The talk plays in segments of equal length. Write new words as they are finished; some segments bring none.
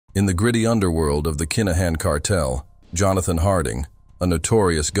In the gritty underworld of the Kinahan cartel, Jonathan Harding, a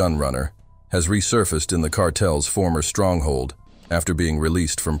notorious gun runner, has resurfaced in the cartel's former stronghold after being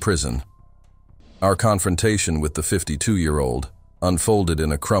released from prison. Our confrontation with the 52-year-old unfolded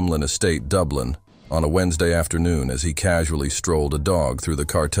in a Crumlin estate, Dublin, on a Wednesday afternoon as he casually strolled a dog through the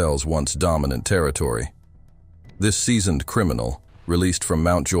cartel's once dominant territory. This seasoned criminal, released from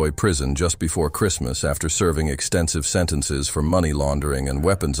Mountjoy prison just before Christmas after serving extensive sentences for money laundering and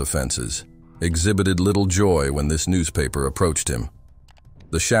weapons offenses, exhibited little joy when this newspaper approached him.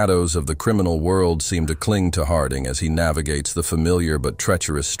 The shadows of the criminal world seem to cling to Harding as he navigates the familiar but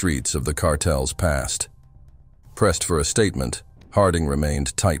treacherous streets of the cartel's past. Pressed for a statement, Harding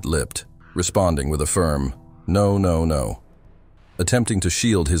remained tight-lipped, responding with a firm, "No, no, no." Attempting to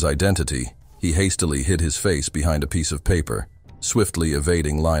shield his identity, he hastily hid his face behind a piece of paper, swiftly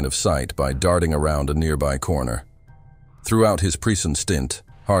evading line of sight by darting around a nearby corner. Throughout his prison stint,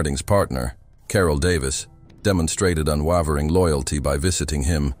 Harding's partner, Carol Davis, demonstrated unwavering loyalty by visiting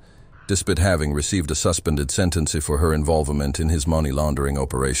him, despite having received a suspended sentence for her involvement in his money laundering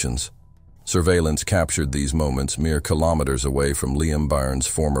operations. Surveillance captured these moments mere kilometers away from Liam Byrne's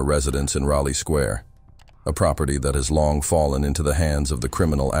former residence in Raleigh Square, a property that has long fallen into the hands of the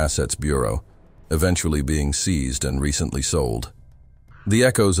Criminal Assets Bureau, eventually being seized and recently sold. The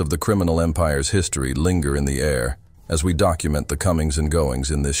echoes of the criminal empire's history linger in the air as we document the comings and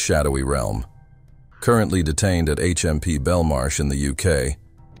goings in this shadowy realm. Currently detained at HMP Belmarsh in the UK,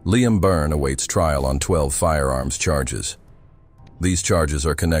 Liam Byrne awaits trial on 12 firearms charges. These charges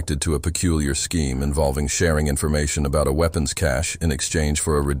are connected to a peculiar scheme involving sharing information about a weapons cache in exchange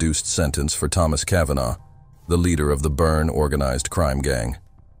for a reduced sentence for Thomas Kavanagh, the leader of the Byrne organized crime gang.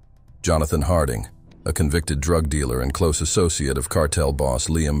 Jonathan Harding, a convicted drug dealer and close associate of cartel boss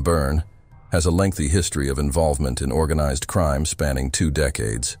Liam Byrne, has a lengthy history of involvement in organized crime spanning 2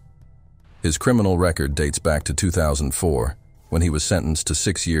 decades. His criminal record dates back to 2004, when he was sentenced to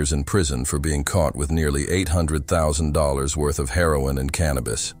 6 years in prison for being caught with nearly $800,000 worth of heroin and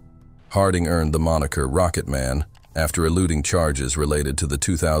cannabis. Harding earned the moniker Rocket Man after eluding charges related to the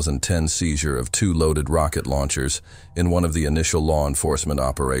 2010 seizure of 2 loaded rocket launchers in one of the initial law enforcement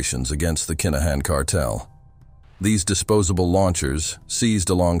operations against the Kinahan cartel. These disposable launchers, seized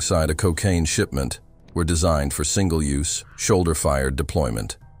alongside a cocaine shipment, were designed for single-use, shoulder-fired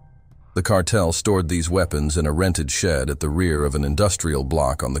deployment. The cartel stored these weapons in a rented shed at the rear of an industrial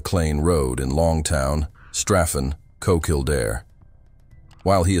block on the Clane Road in Longtown, Straffan, Co-Kildare.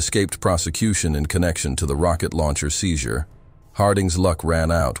 While he escaped prosecution in connection to the rocket launcher seizure, Harding's luck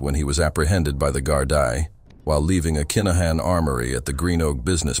ran out when he was apprehended by the Gardaí while leaving a Kinahan armory at the Greenogue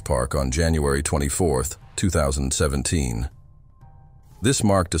Business Park on January 24, 2017. This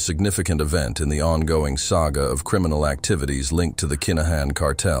marked a significant event in the ongoing saga of criminal activities linked to the Kinahan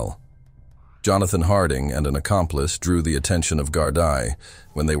cartel. Jonathan Harding and an accomplice drew the attention of Gardaí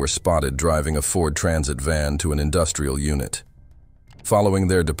when they were spotted driving a Ford Transit van to an industrial unit. Following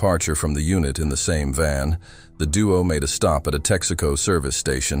their departure from the unit in the same van, the duo made a stop at a Texaco service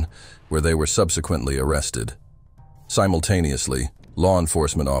station where they were subsequently arrested. Simultaneously, law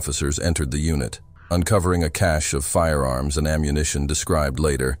enforcement officers entered the unit, uncovering a cache of firearms and ammunition described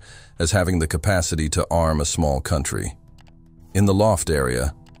later as having the capacity to arm a small country. In the loft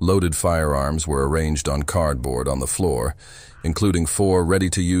area, loaded firearms were arranged on cardboard on the floor, including 4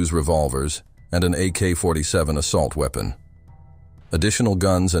 ready-to-use revolvers and an AK-47 assault weapon. Additional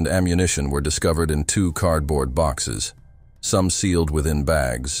guns and ammunition were discovered in 2 cardboard boxes, some sealed within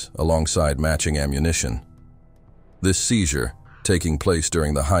bags, alongside matching ammunition. This seizure, taking place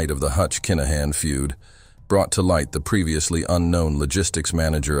during the height of the Hutch-Kinahan feud, brought to light the previously unknown logistics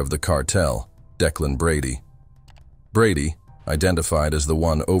manager of the cartel, Declan Brady. Brady, identified as the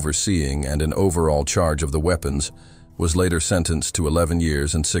one overseeing and in overall charge of the weapons, was later sentenced to 11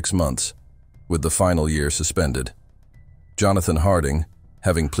 years and 6 months, with the final year suspended. Jonathan Harding,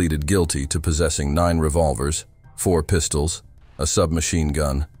 having pleaded guilty to possessing 9 revolvers, 4 pistols, a submachine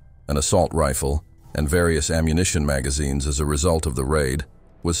gun, an assault rifle, and various ammunition magazines as a result of the raid,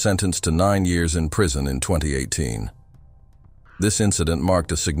 was sentenced to 9 years in prison in 2018. This incident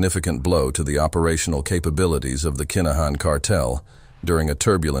marked a significant blow to the operational capabilities of the Kinahan cartel during a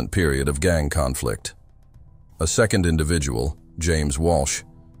turbulent period of gang conflict. A second individual, James Walsh,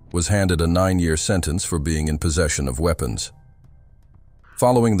 was handed a 9-year sentence for being in possession of weapons.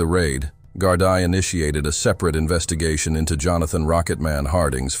 Following the raid, Gardaí initiated a separate investigation into Jonathan Rocketman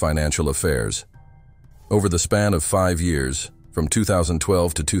Harding's financial affairs. Over the span of 5 years, from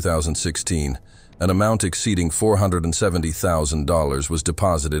 2012 to 2016, an amount exceeding $470,000 was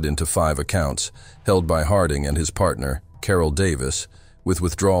deposited into 5 accounts held by Harding and his partner, Carol Davis, with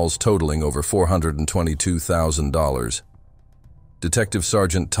withdrawals totaling over $422,000. Detective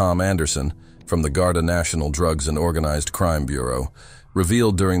Sergeant Tom Anderson, from the Garda National Drugs and Organized Crime Bureau,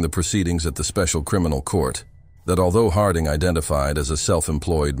 revealed during the proceedings at the Special Criminal Court that although Harding identified as a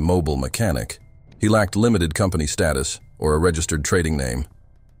self-employed mobile mechanic, he lacked limited company status or a registered trading name.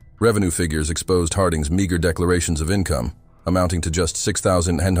 Revenue figures exposed Harding's meager declarations of income, amounting to just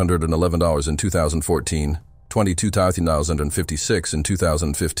 $6,911 in 2014, $22,056 in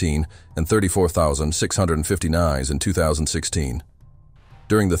 2015, and $34,659 in 2016.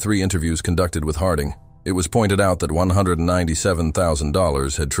 During the 3 interviews conducted with Harding, it was pointed out that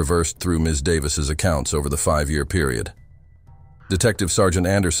 $197,000 had traversed through Ms. Davis's accounts over the 5-year period. Detective Sergeant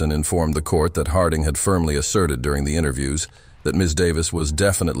Anderson informed the court that Harding had firmly asserted during the interviews that Ms. Davis was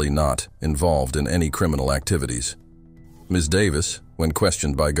definitely not involved in any criminal activities. Ms. Davis, when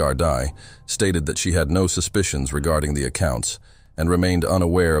questioned by Garda, stated that she had no suspicions regarding the accounts and remained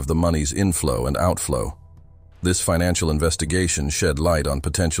unaware of the money's inflow and outflow. This financial investigation shed light on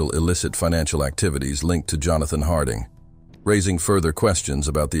potential illicit financial activities linked to Jonathan Harding, raising further questions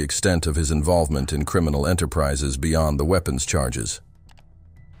about the extent of his involvement in criminal enterprises beyond the weapons charges.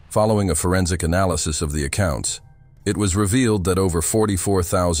 Following a forensic analysis of the accounts, it was revealed that over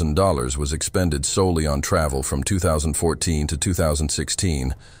 $44,000 was expended solely on travel from 2014 to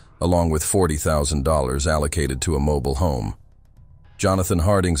 2016, along with $40,000 allocated to a mobile home. Jonathan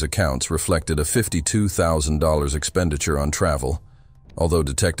Harding's accounts reflected a $52,000 expenditure on travel, although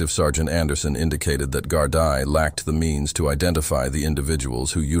Detective Sergeant Anderson indicated that Garda lacked the means to identify the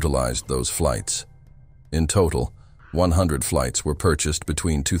individuals who utilized those flights. In total, 100 flights were purchased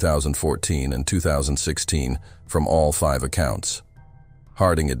between 2014 and 2016 from all 5 accounts.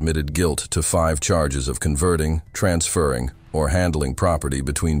 Harding admitted guilt to 5 charges of converting, transferring, or handling property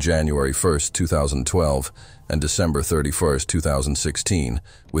between January 1, 2012 and December 31, 2016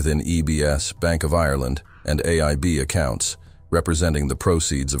 within EBS, Bank of Ireland, and AIB accounts, representing the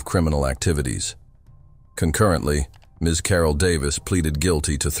proceeds of criminal activities. Concurrently, Ms. Carol Davis pleaded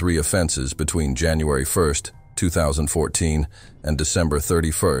guilty to 3 offenses between January 1, 2014 and December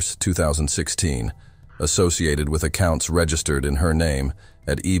 31, 2016, associated with accounts registered in her name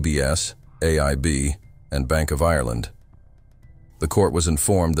at EBS, AIB, and Bank of Ireland. The court was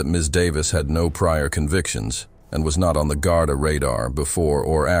informed that Ms. Davis had no prior convictions and was not on the Garda radar before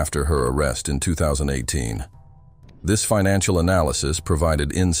or after her arrest in 2018. This financial analysis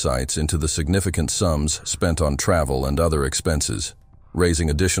provided insights into the significant sums spent on travel and other expenses, raising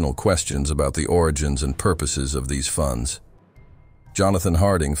additional questions about the origins and purposes of these funds. Jonathan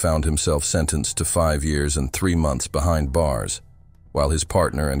Harding found himself sentenced to 5 years and 3 months behind bars, while his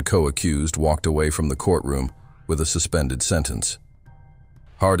partner and co-accused walked away from the courtroom with a suspended sentence.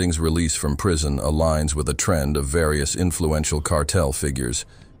 Harding's release from prison aligns with a trend of various influential cartel figures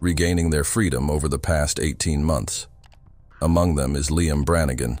regaining their freedom over the past 18 months. Among them is Liam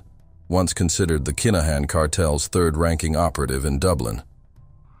Brannigan, once considered the Kinahan cartel's 3rd-ranking operative in Dublin.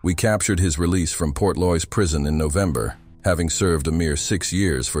 We captured his release from Portloy's prison in November, having served a mere 6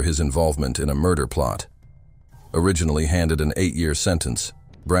 years for his involvement in a murder plot. Originally handed an 8-year sentence,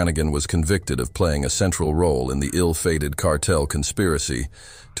 Brannigan was convicted of playing a central role in the ill-fated cartel conspiracy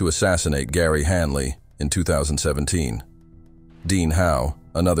to assassinate Gary Hanley in 2017. Dean Howe,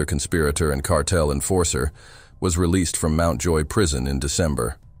 another conspirator and cartel enforcer, was released from Mountjoy Prison in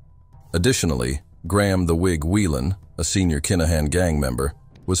December. Additionally, Graham the Wig Whelan, a senior Kinahan gang member,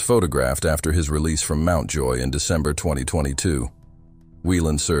 was photographed after his release from Mountjoy in December 2022.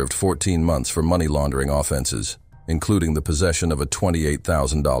 Whelan served 14 months for money laundering offenses, including the possession of a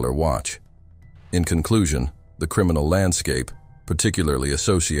 $28,000 watch. In conclusion, the criminal landscape, particularly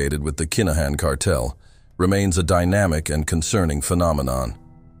associated with the Kinahan cartel, remains a dynamic and concerning phenomenon.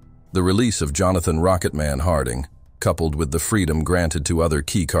 The release of Jonathan "Rocketman" Harding, coupled with the freedom granted to other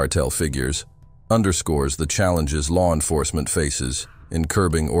key cartel figures, underscores the challenges law enforcement faces in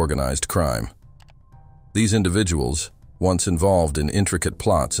curbing organized crime. These individuals, once involved in intricate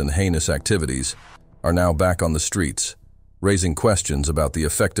plots and heinous activities, are now back on the streets, raising questions about the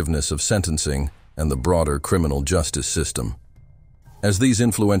effectiveness of sentencing and the broader criminal justice system. As these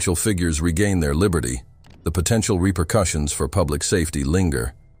influential figures regain their liberty, the potential repercussions for public safety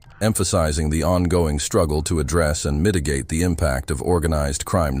linger, emphasizing the ongoing struggle to address and mitigate the impact of organized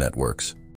crime networks.